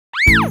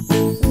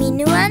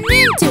Minnu and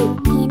Mintu,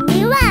 Hindi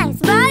Rhymes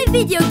by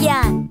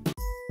Videogyan.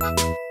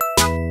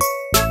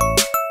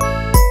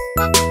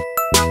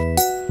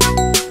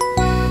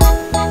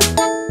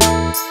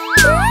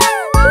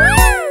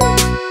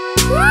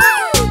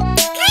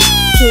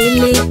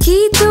 केले की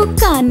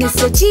दुकान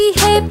सजी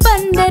है,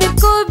 बंदर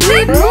को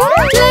भी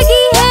भूख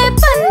लगी है।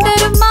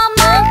 बंदर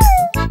मामा,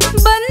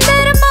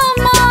 बंदर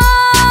मामा,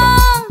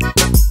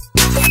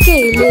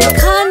 केले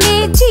खाने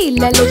जी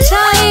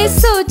ललचाए,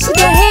 सोच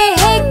रहे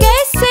हैं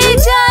कैसे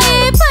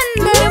जाए।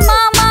 बंदर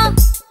मामा,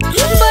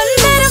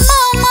 बंदर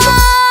मामा,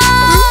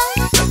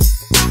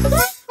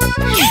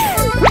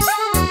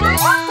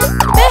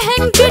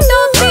 पहन के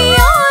टोपी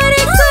और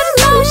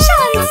कुर्ता,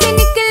 शान से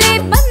निकले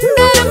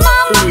बंदर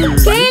मामा।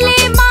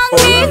 केले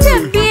मांगे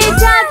जब ये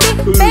जाते,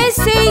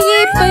 पैसे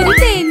ये पर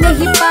दे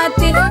नहीं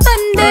पाते।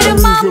 बंदर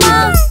मामा,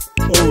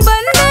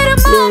 बंदर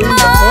मामा,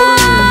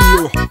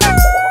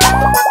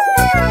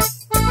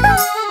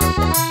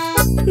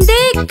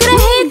 देख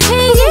रहे थे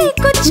ये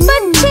कुछ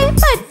बच्चे,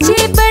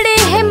 बच्चे बड़े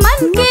हैं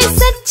मन के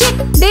सच्चे।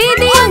 दे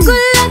दिया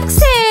गुल्लक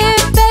से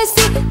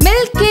पैसे,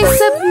 मिलके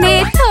सबने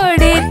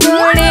थोड़े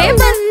थोड़े।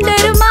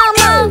 बंदर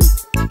मामा,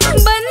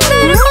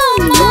 बंदर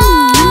मामा,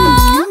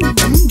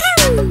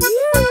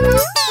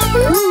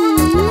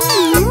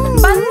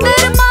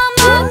 बंदर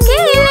मामा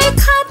केले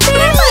खाते,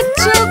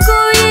 बच्चों को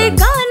ये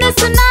गाना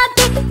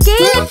सुनाते।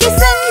 केले के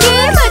संगे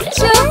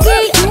बच्चों के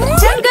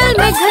जंगल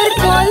में घर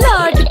को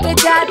लौट के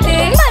जाते।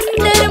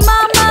 बंदर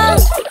मामा,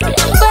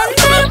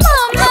 बंदर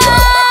मामा,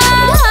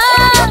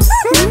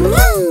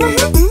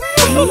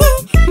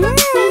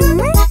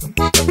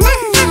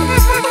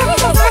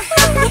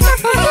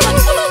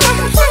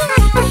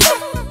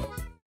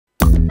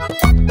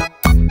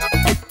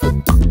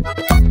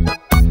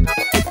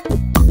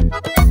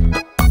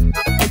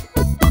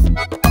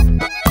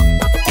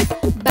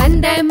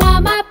 बंदर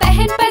मामा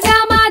पहन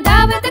पजामा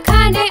दावत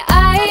खाने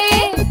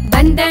आए।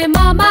 बंदर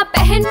मामा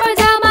पहन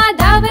पजामा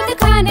दावत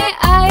खाने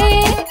आए।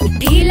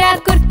 ढीला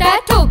कुर्ता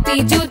टोपी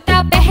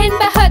जूता पहन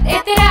बहुत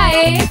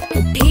इतराए।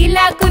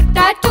 ढीला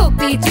कुर्ता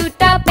टोपी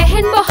जूता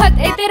पहन बहुत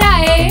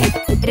इतराए।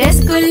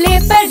 रसगुल्ले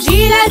पर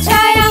जीरा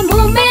छाया,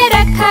 मुंह में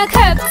रखा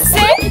खप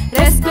से।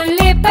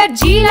 रसगुल्ले पर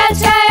जीरा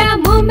छाया,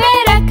 मुंह में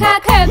रखा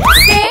खप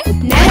से।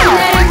 नरम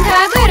नरम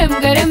था गरम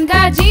गरम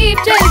था, जीभ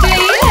जल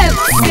गई लब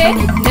से।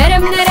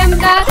 नरम नरम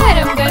था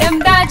गरम गरम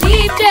था,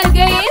 जीभ जल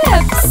गई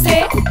लब से।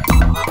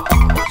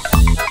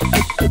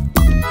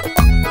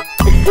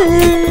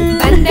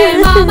 बंदर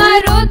मामा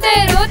रोते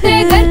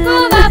रोते घर को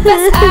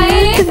वापस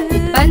आए।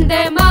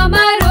 बंदर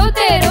मामा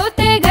रोते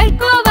रोते घर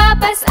को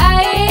वापस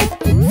आए।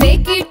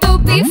 फेंकी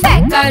टोपी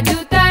फेंका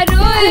जूता,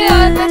 रोए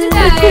और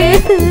पछताए।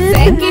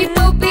 फेंकी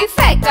टोपी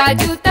फेंका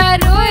जूता,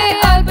 रोए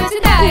और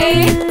पछताए।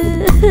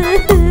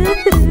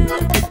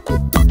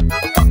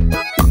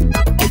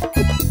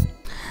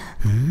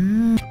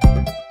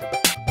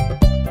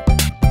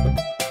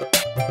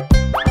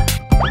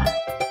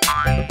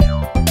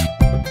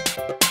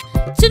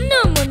 चुन्नू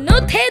मुन्नू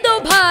थे दो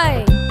भाई,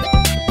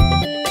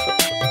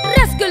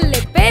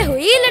 रसगुल्ले पे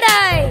हुई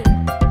लड़ाई।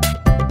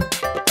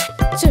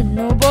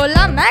 चुन्नू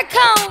बोला मैं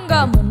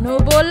खाऊंगा, मुन्नू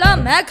बोला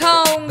मैं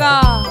खाऊंगा।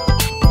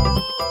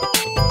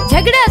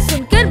 झगड़ा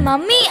सुनकर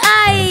मम्मी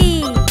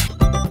आई,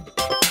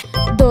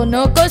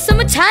 दोनों को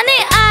समझाने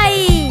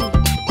आई।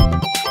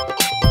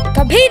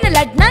 कभी न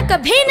लड़ना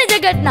कभी न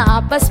झगड़ना,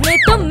 आपस में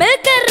तो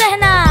मिलकर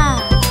रहना।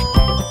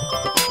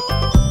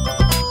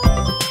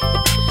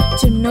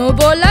 चुन्नू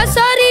बोला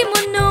सॉरी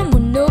मुन्नू,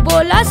 मुन्नू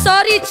बोला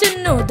सॉरी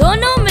चुन्नू।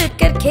 दोनों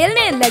मिलकर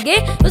खेलने लगे,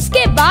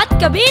 उसके बाद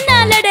कभी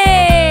ना लड़े।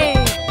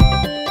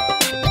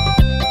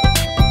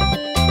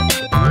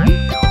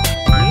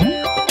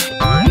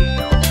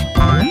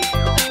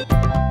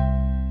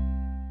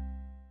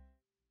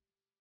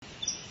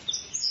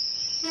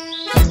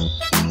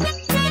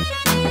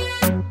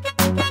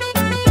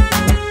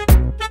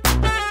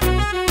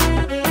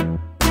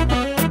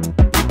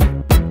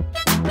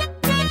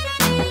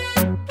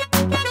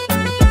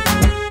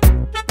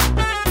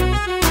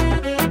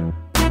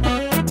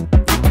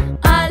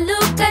 आलू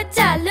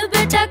कचालू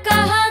बेटा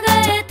कहाँ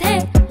गए थे?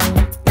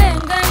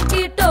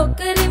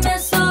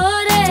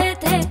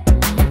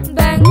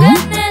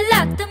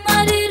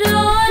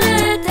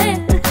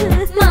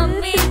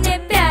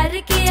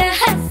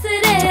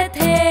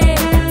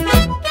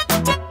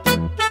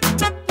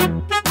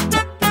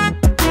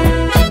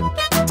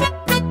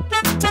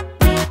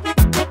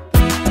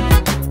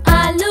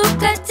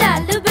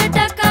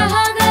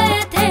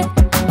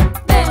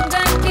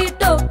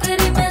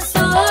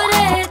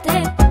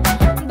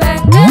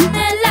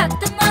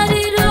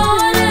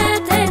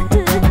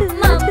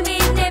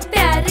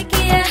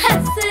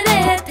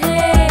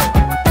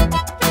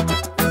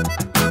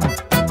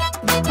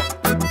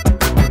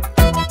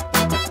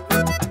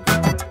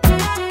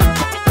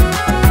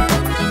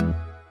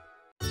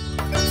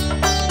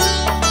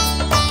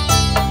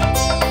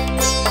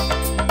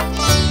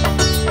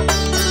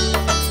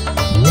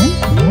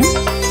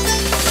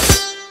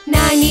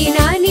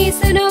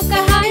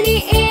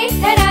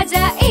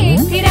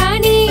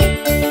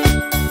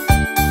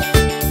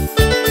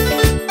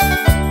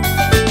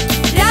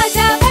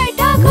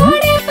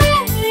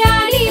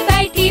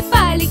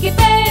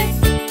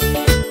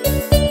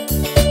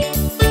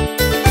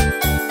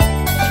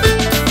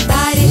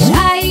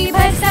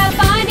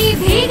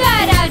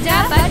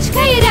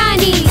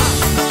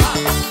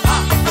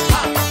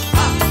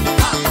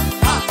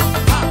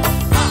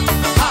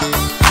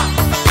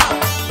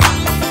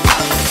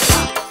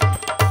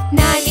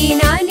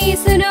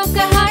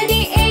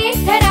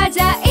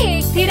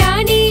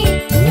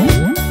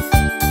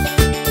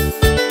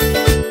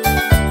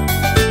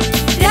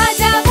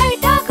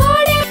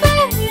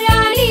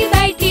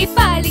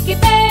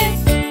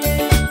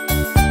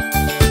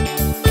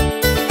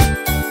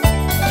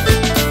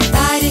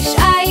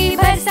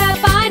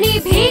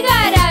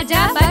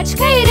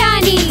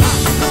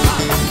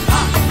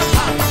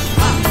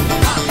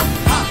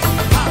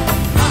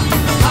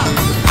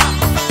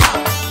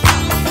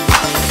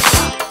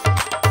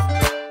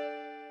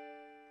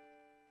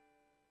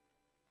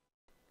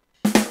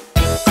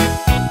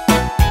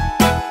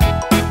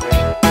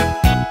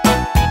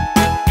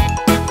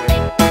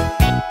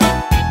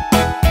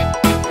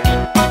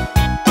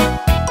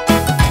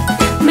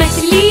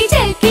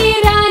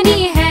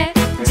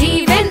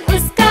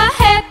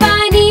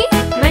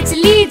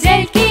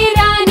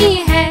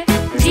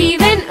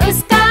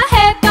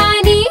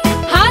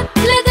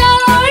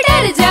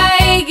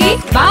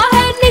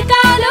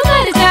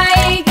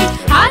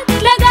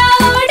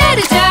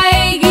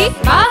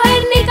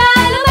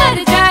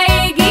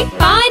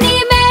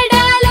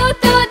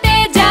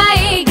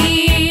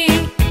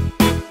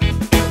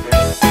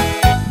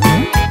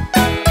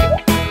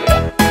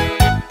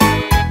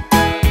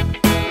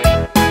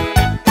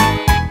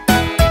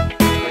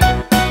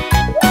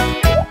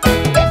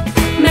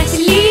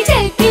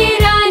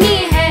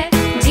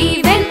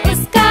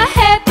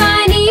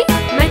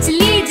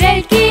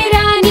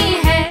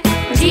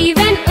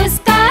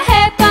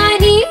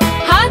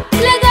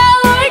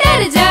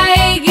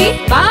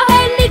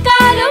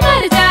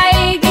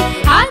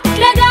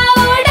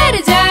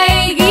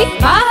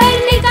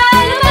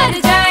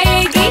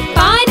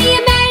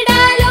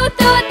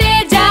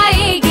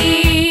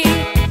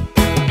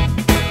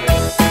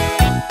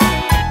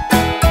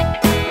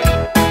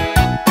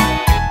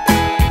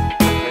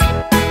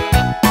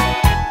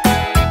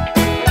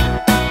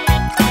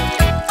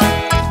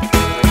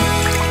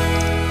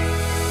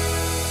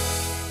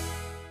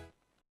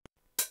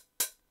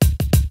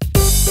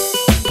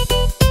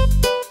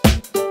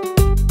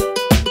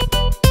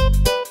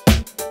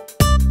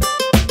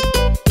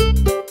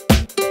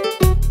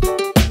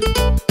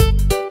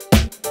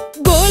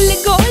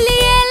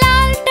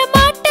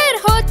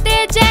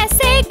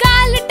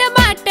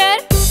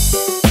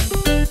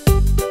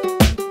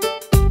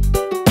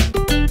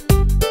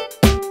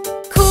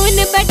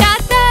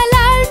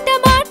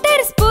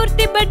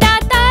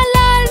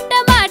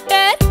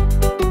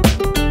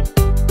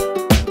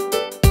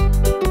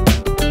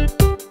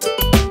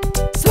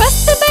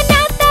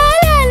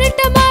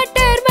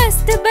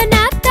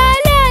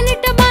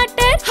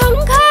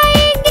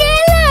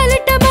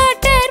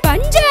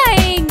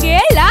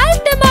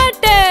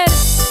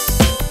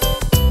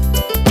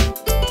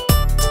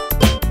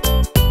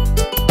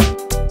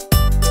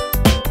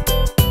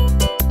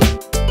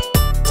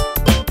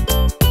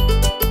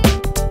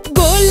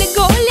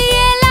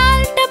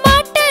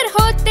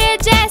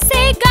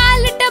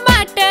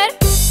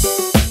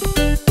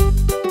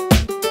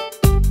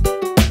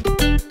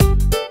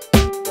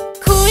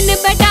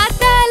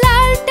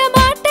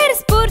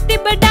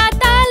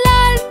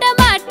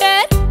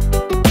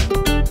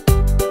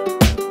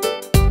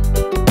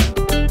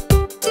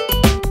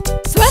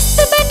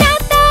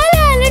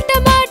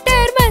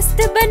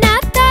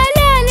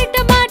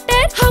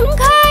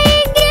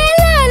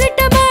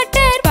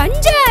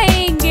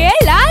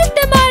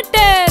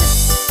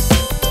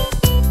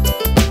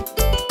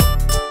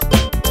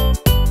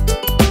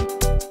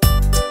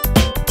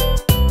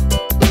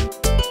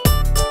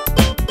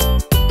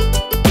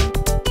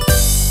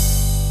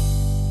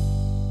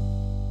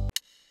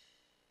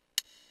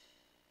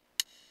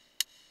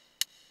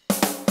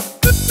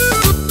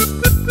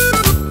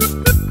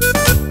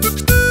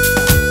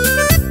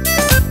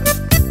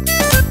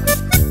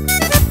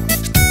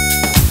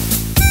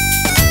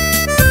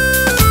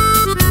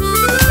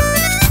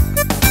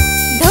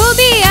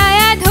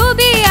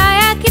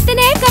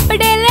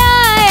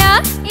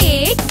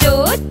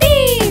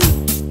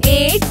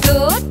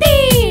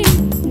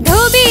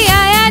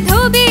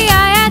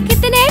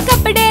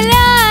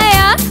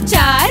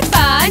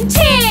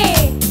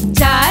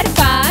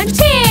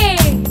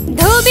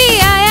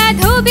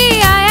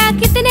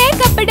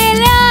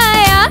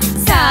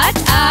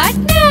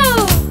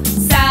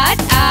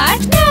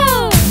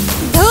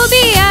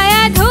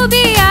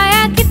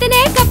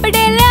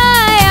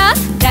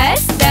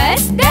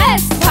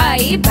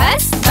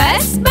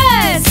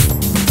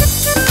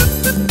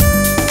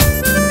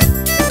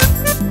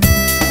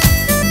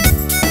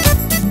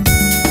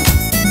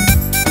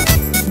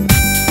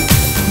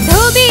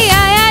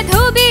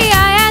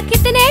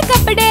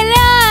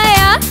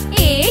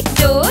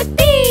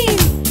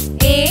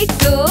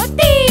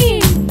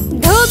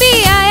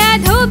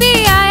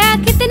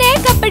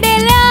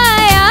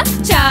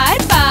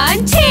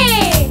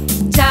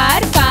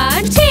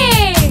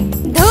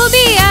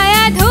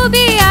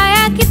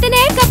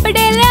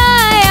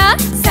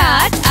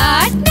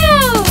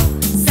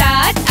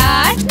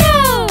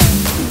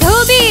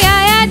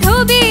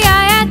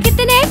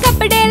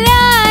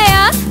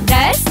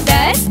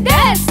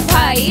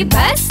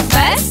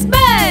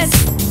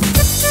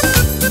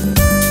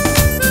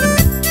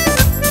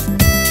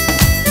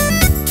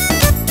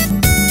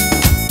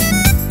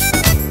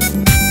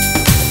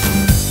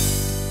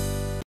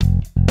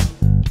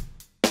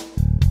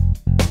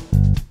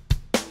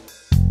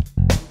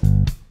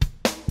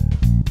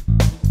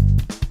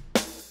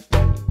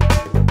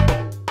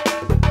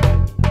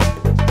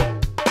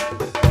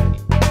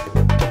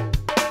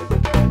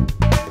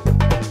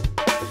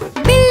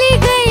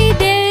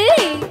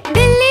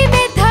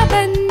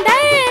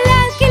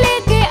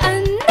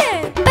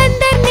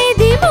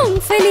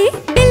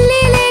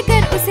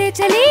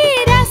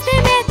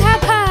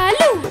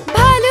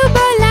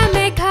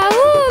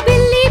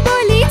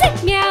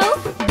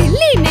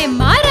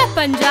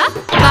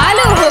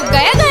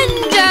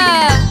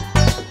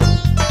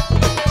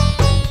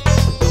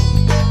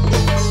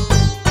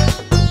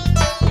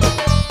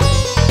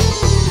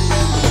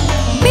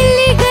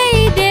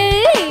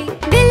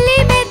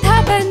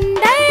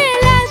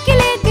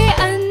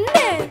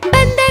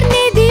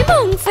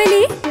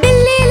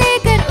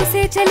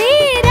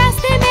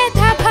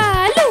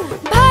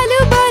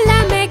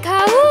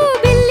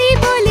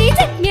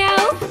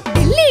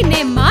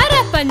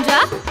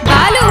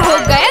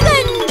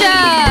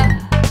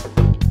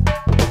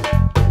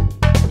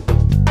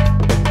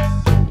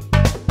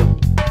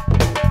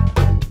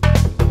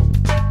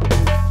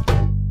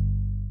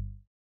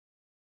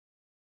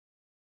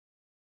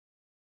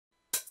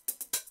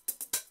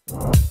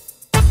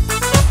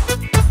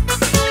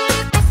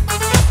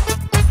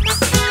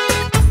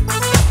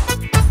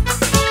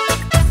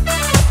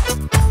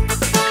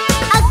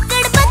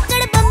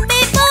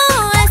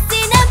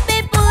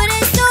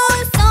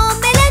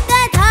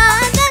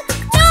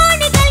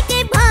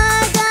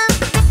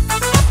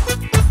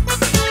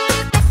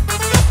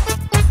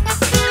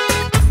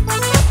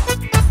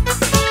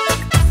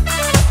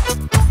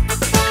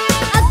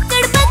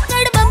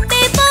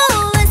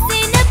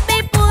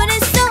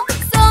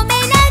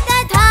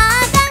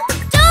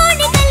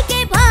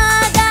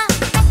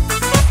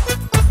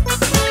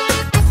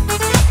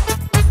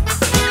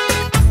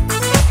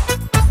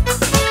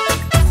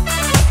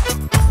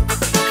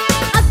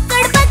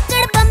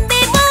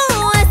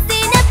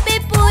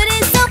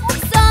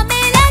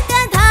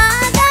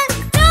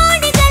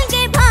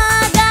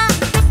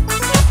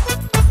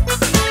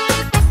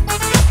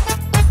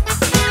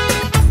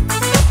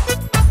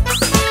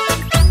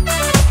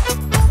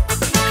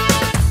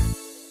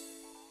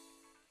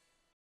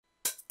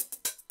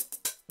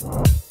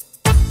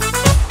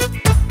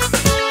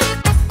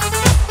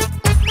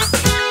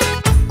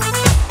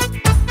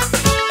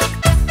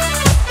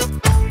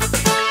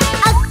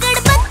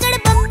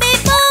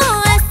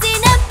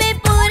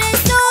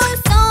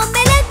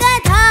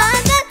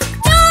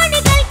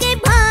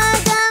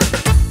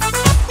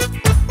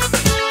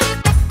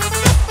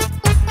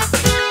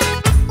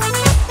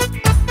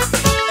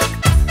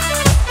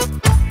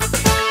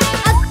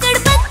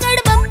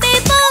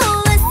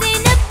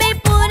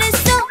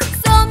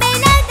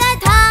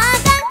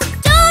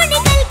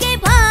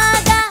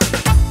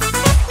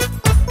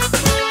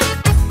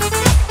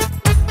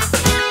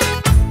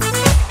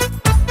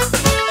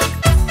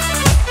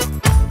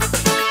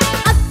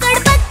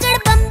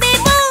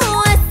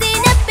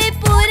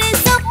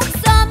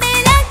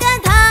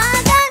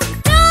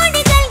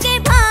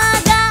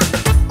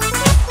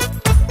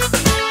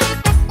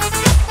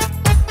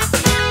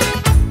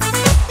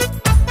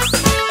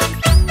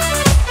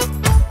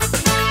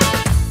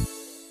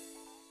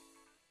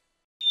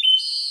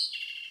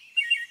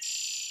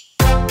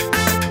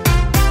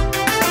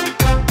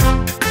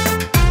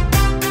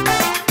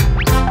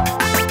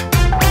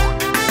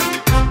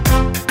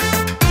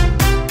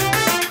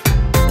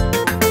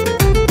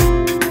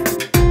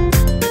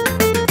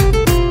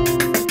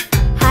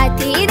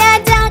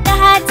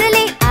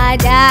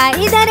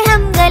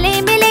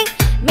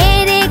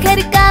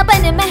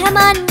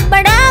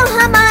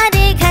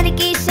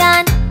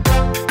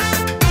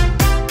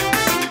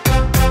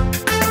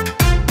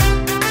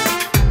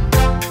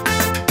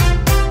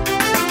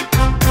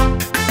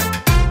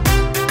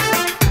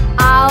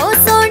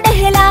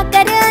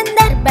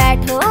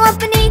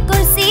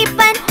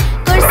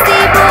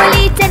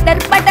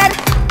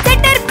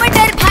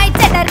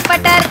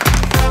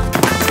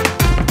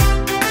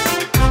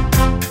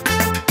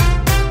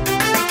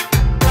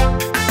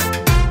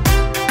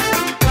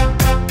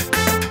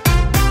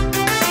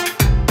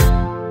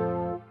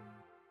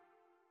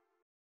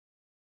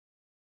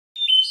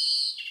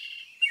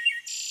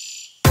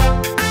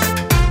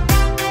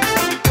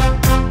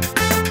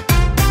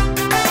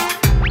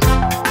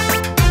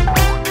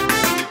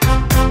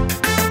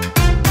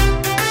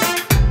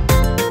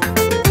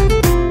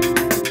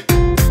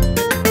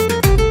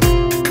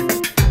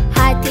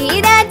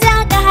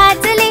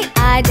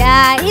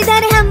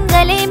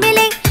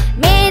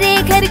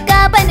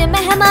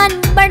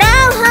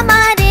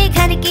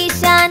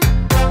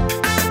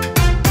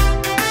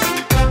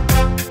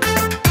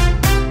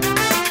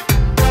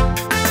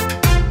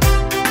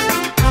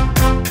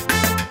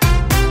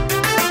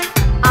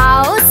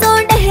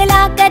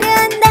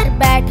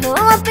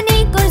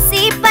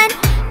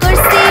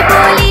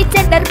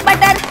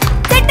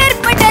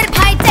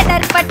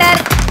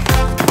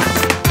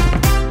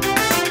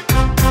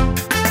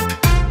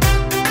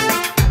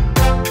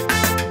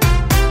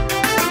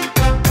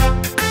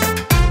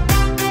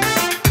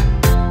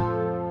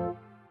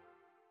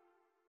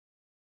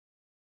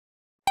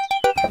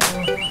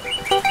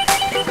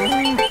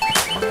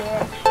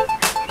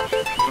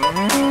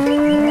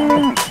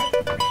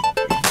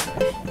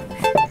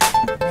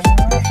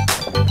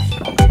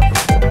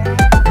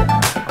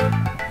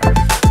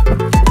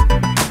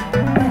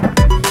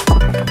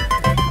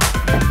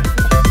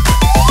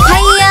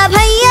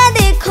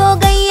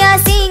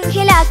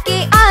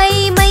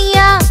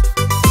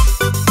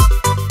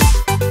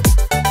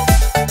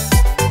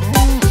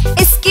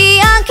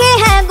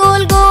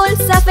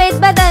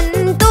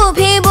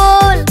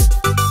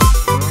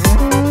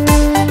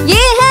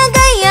 ये है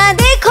गैया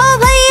देखो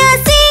भैया,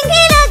 सिंह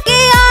हिला के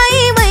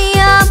आई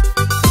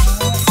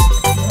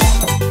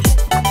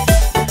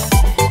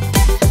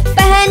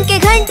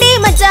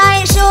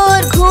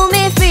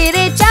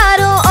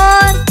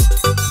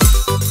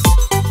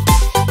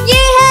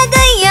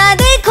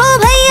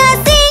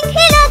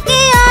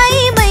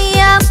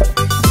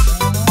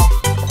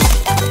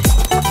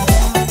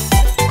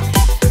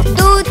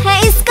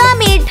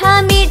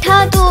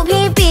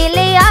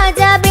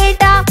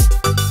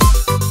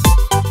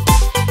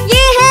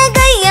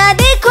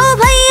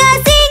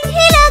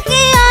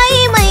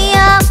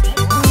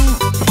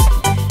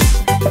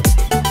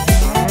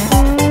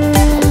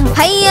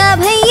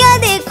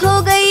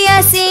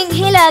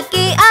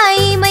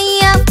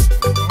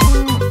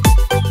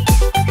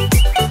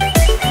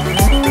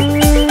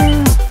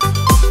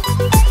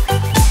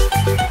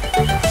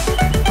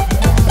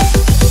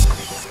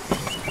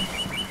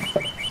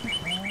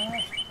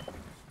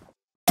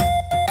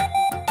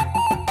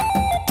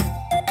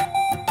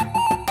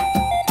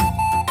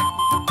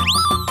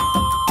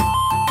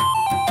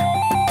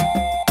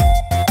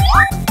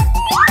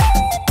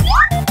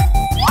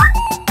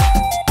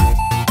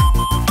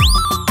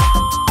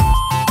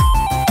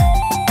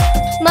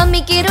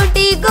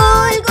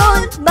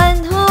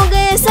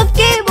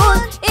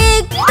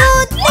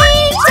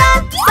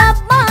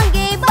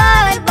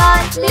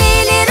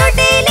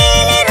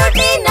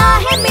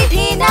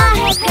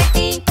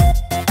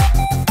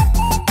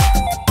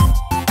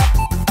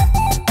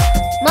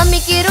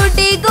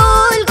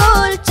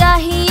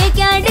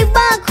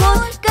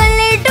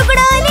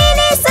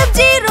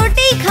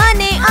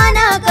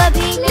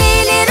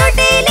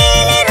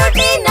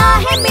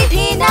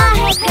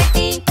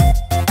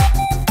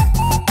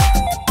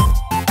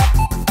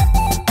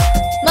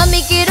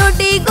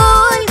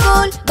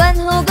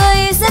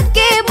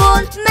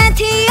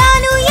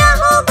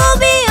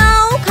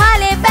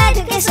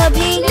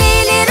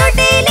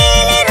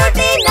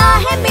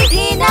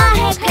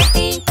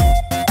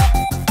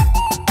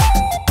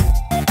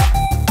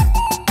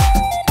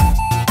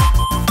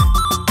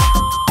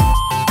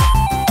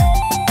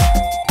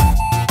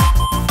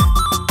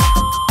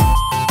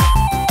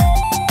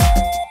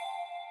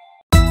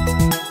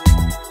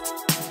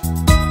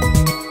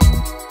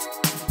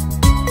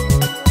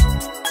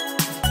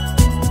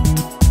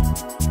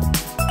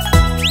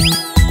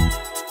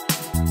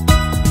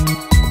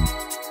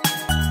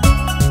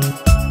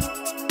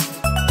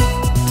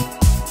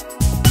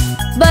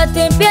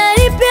बातें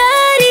प्यारी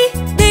प्यारी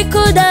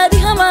देखो दादी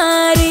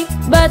हमारी,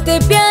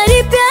 बातें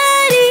प्यारी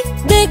प्यारी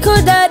देखो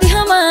दादी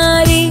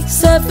हमारी।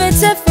 सफेद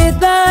सफेद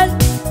बाल,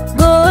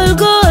 गोल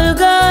गोल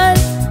गाल,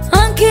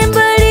 आंखें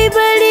बड़ी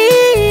बड़ी,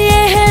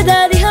 ये है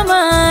दादी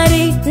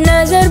हमारी।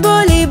 नजर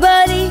बोली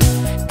बाली,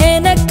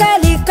 ऐनक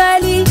काली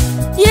काली,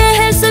 ये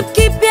है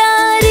सबकी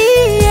प्यारी,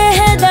 ये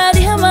है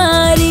दादी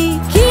हमारी।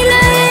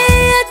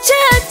 खिलाए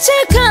अच्छा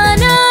अच्छा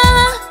खाना,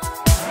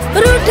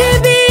 रूठे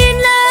भी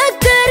ना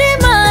करे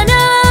माना,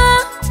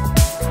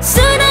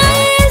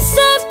 सुनाए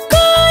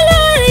सबको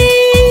लोरी,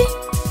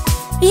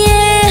 ये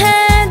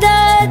है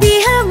दादी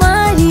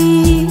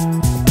हमारी।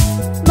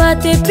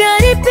 बातें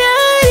प्यारी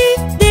प्यारी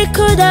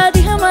देखो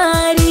दादी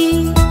हमारी।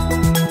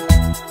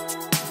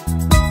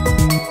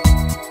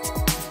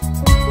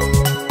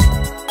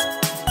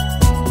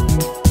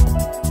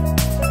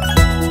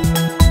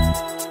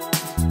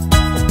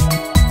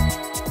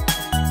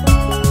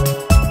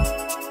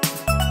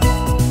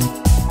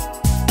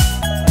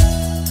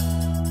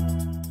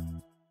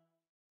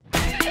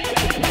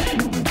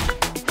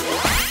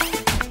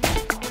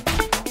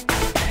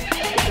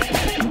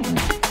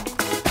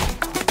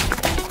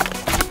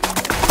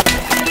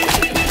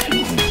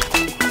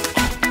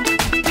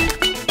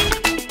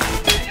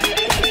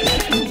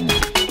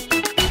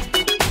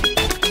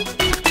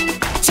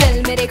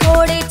 चल मेरे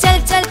घोड़े चल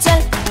चल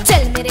चल,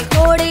 चल मेरे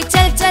घोड़े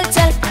चल चल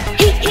चल,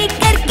 हिक हिक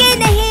करके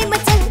नहीं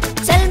मचल।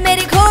 चल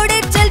मेरे घोड़े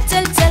चल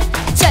चल चल,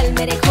 चल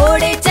मेरे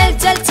घोड़े चल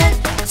चल चल,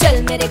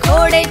 चल मेरे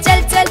घोड़े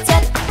चल चल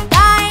चल।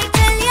 दाएं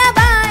चल या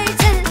बाएं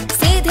चल,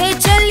 सीधे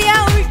चल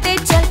या उल्टे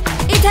चल,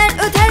 इधर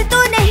उधर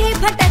तू नहीं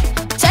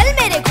भटक। चल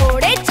मेरे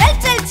घोड़े चल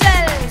चल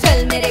चल,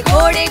 चल मेरे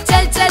घोड़े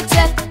चल चल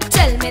चल,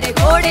 चल मेरे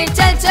घोड़े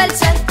चल चल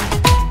चल।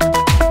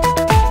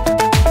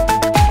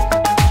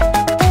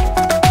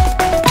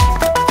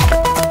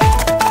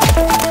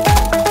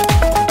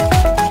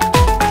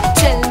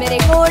 चल मेरे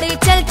घोड़े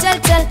चल चल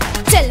चल,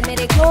 चल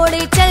मेरे घोड़े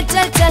चल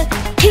चल चल,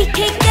 हिक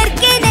हिक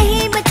करके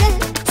नहीं मचल।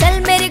 चल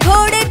मेरे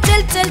घोड़े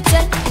चल चल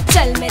चल,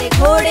 चल मेरे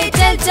घोड़े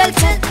चल चल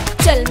चल,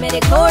 चल मेरे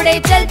घोड़े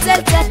चल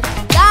चल चल।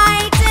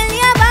 दाएं चल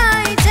या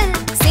बाएं चल,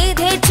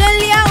 सीधे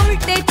चल या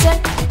उल्टे चल,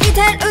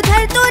 इधर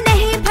उधर तू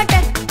नहीं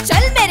भटक।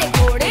 चल मेरे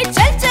घोड़े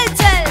चल चल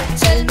चल,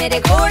 चल मेरे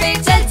घोड़े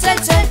चल चल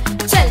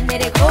चल, चल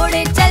मेरे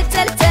घोड़े चल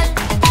चल चल।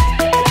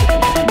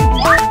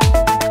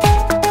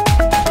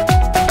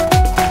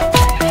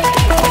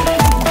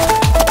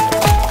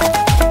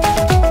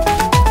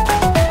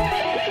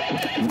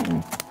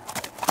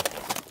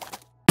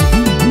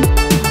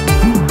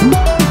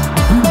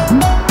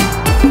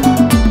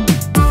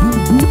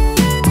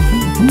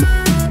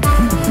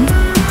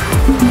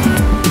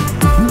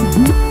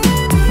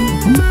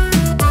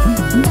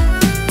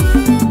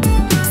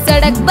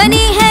 सड़क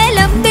बनी है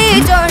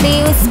लंबी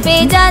चौड़ी, उस पे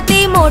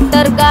जाती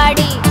मोटर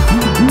गाड़ी।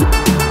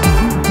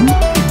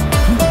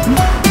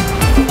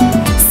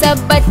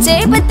 सब बच्चे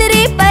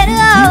बतरी पर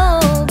आओ,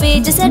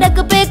 बीच सड़क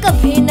पे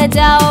कभी न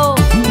जाओ।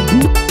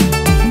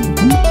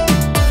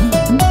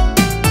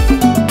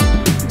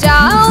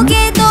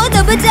 जाओगे तो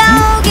दब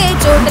जाओगे,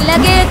 चोट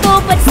लगे तो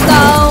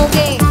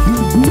पछताओगे।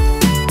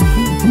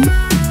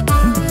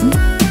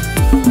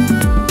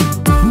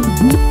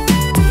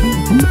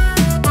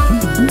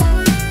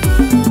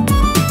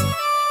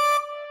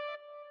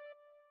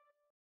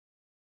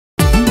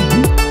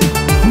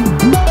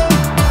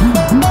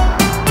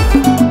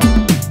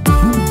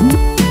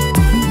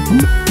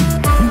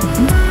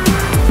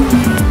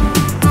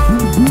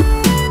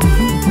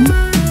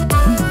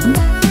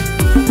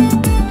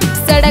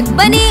 सड़क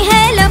बनी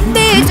है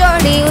लंबी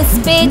चौड़ी, उस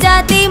पे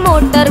जाती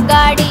मोटर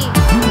गाड़ी।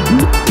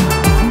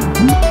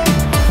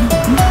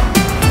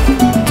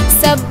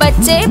 सब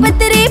बच्चे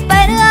बतरी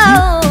पर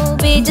आओ,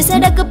 बीच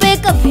सड़क पे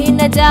कभी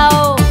न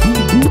जाओ।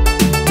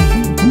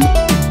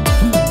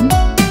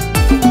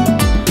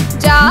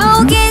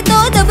 जाओगे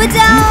तो दब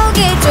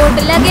जाओगे,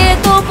 चोट लगे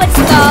तो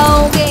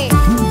पछताओगे।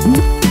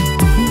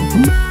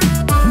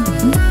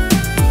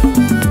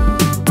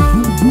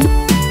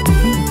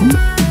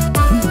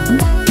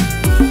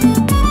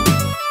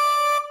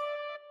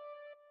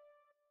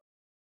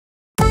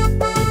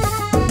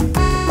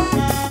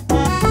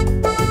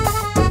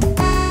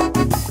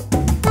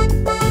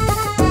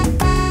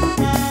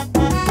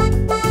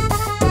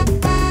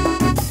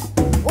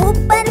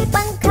 ऊपर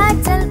पंखा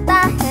चलता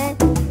है,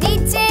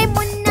 नीचे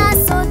मुन्ना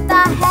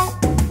सोता है।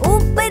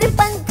 ऊपर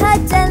पंखा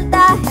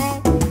चलता है,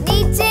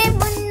 नीचे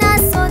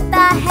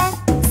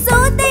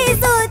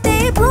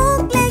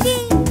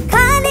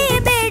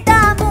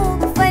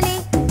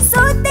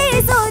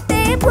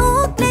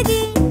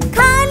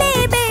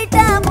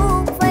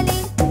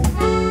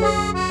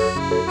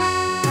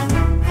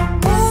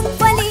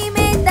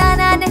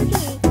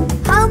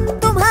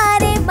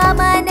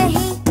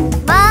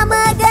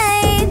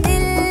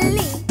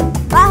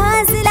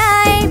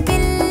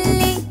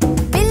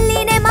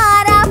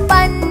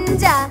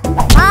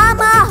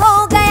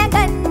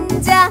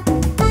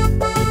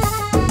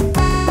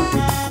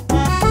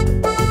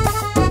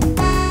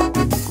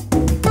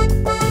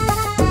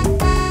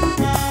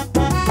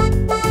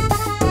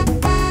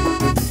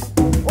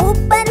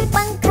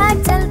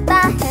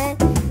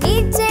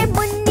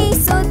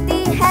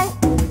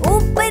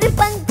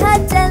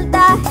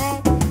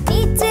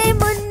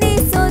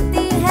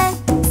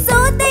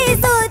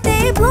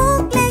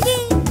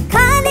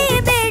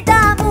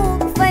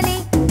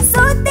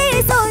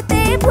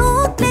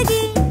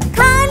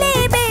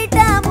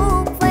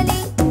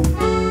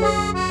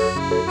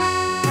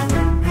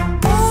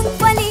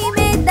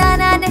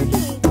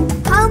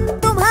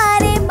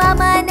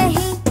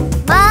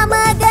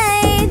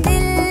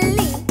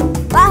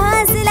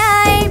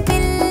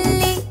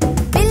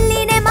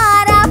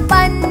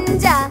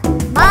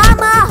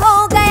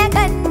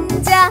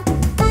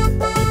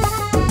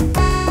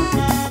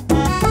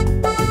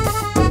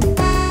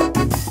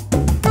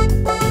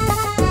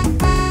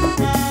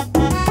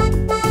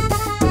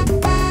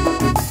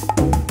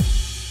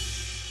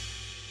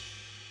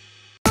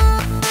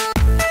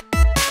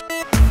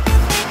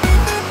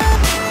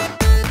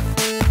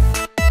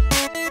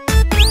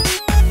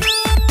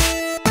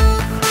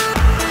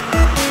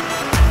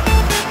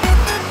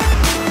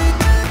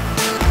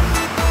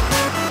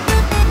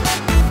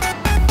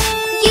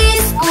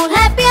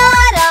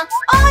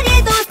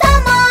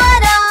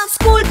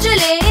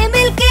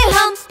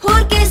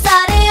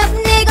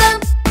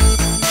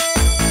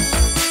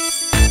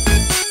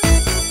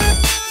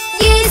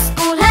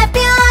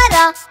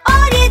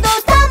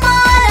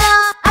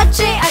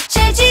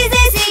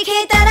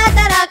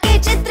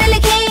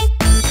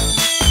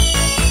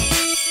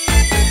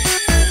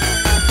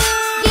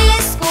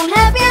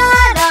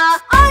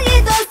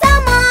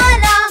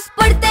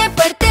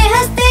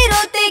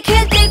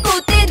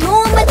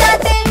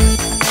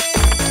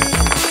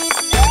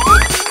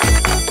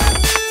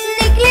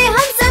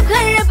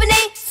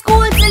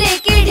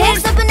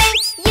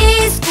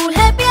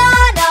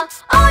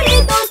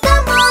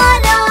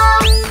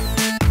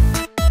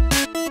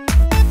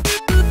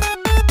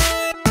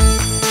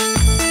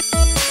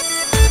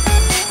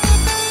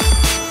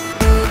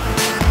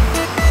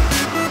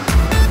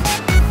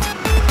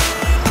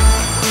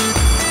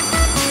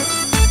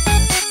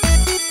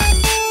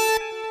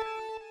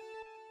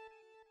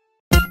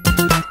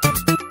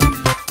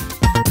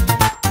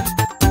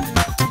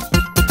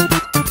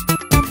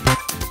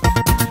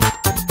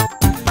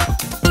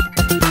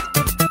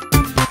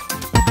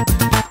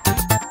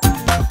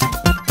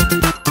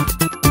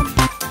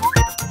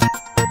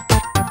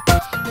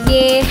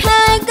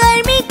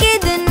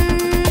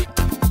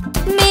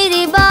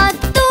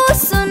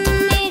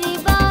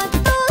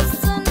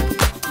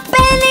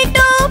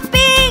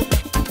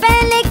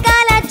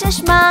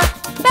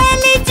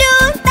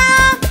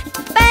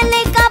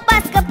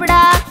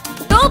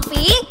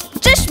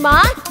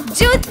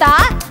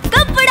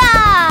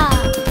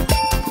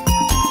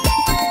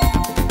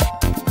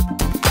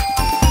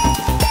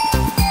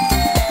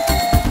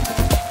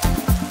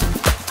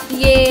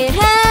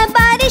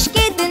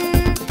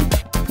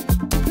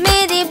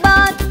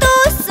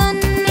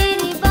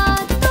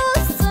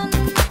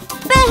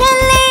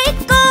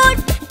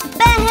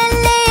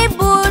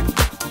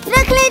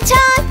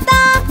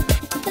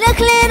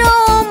रख ले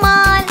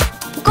रोमाल,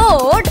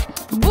 कोट,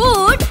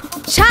 बूट,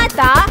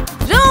 छाता,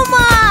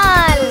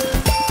 रुमाल।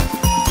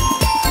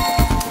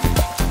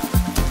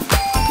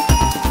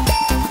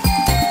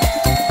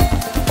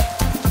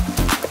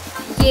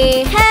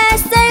 ये है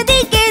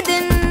सर्दी के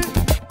दिन,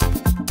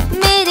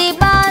 मेरी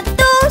बात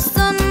तो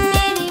सुन,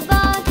 मेरी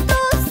बात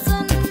तो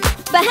सुन।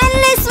 पहन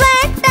ले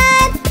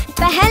स्वेटर,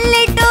 पहन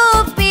ले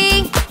टोपी,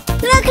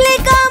 रख ले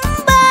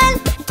कंबल,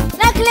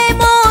 रख ले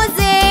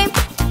मोजे।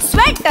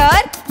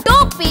 स्वेटर,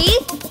 टोपी,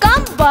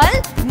 कंबल,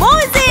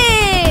 मोजे।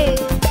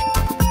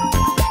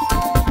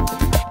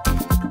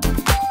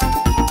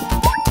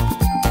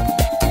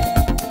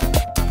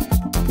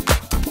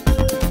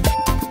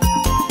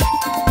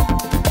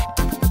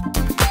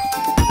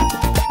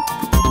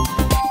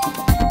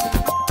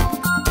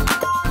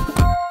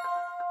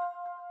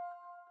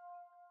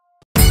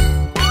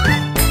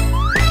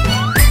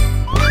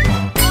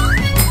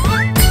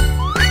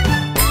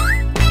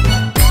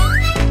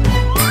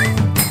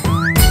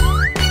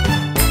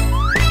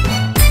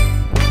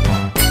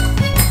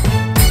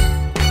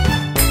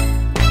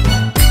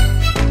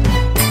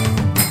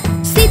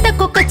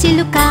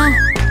 చిలుక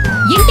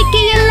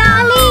ఇంటికి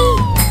వెళ్ళాలి,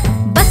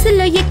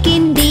 బస్సులో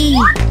ఎక్కింది,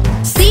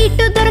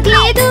 సీటు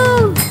దొరకలేదు.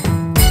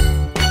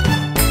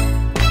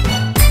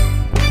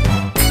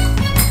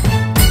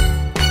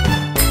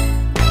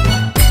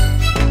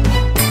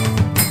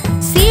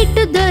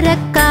 సీటు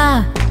దొరక్క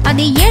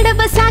అది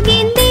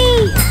ఏడవసాగింది.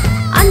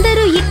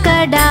 అందరూ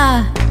ఇక్కడ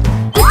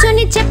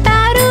కూర్చొని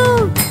చెప్పారు,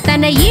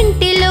 తన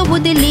ఇంటిలో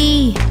వదిలి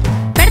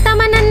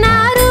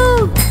పెడతామనన్నారు.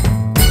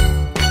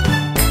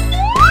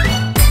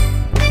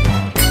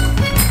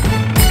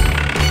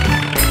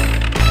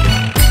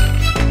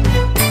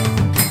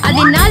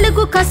 అది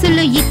 4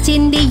 కాసులు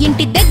ఇచ్చింది,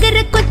 ఇంటి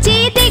దగ్గరకొచ్చి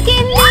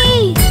దిగింది.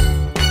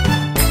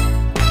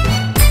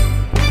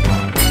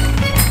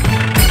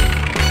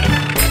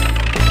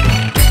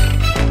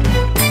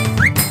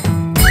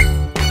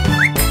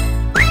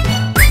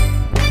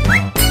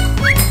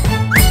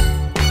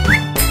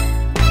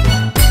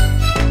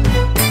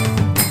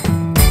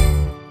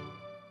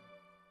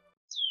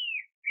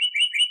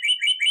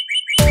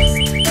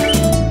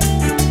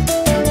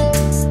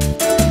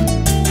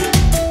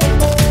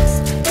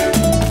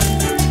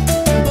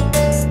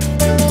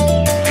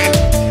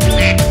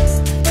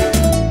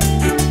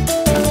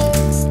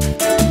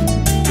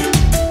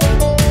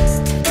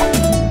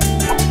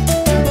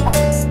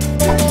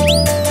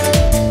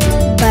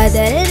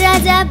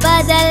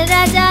 बादल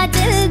राजा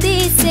जल्दी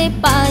से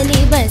पानी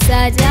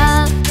बरसा जा।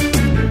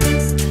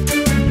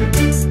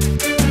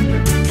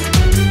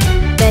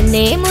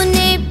 तने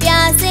मुन्ने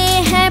प्यासे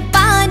है,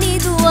 पानी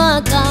दुआ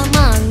का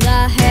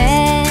मांगा है।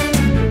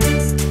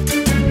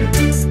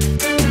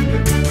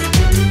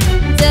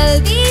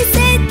 जल्दी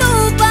से तू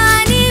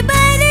पानी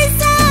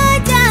बरसा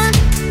जा,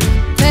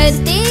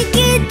 धरती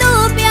की तो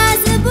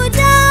प्यास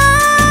बुझा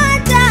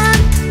जा।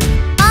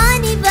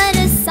 पानी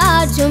बरसा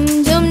झुम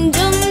झुम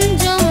झुम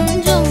झुम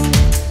झुम,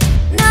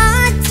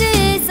 नाचे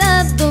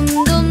सब दुम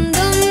दुम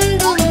दुम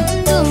दुम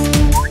दुम।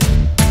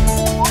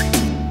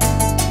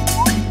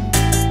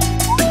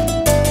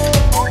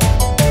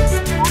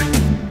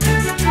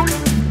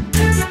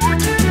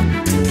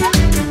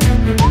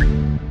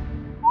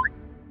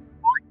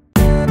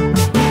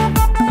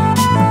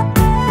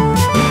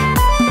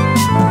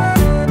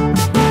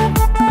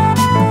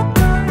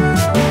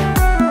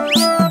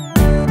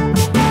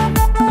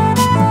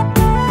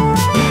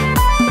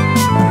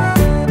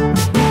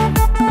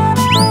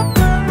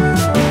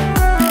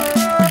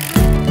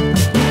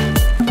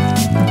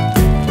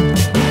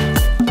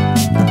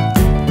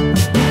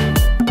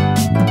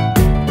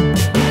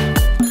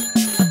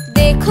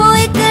 देखो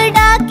एक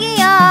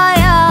डाकिया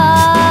आया,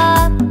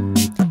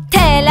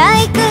 थैला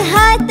एक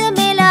हाथ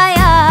में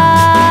लाया।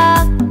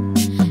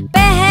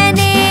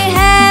 पहने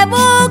है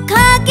वो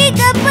खाकी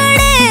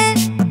कपड़े,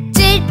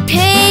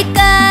 चिट्ठे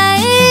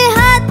काए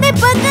हाथ में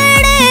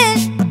पकड़े।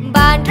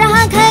 बांट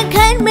रहा घर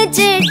घर में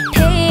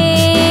चिट्ठे,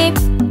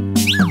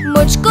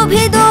 मुझको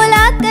भी 2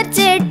 लाख कर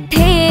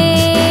चिट्ठे।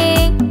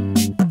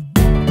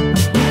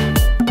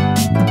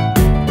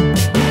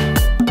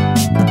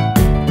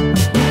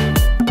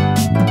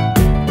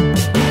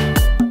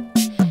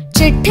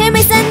 चिट्ठे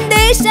में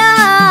संदेश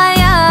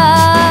आया,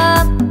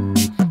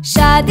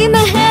 शादी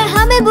में है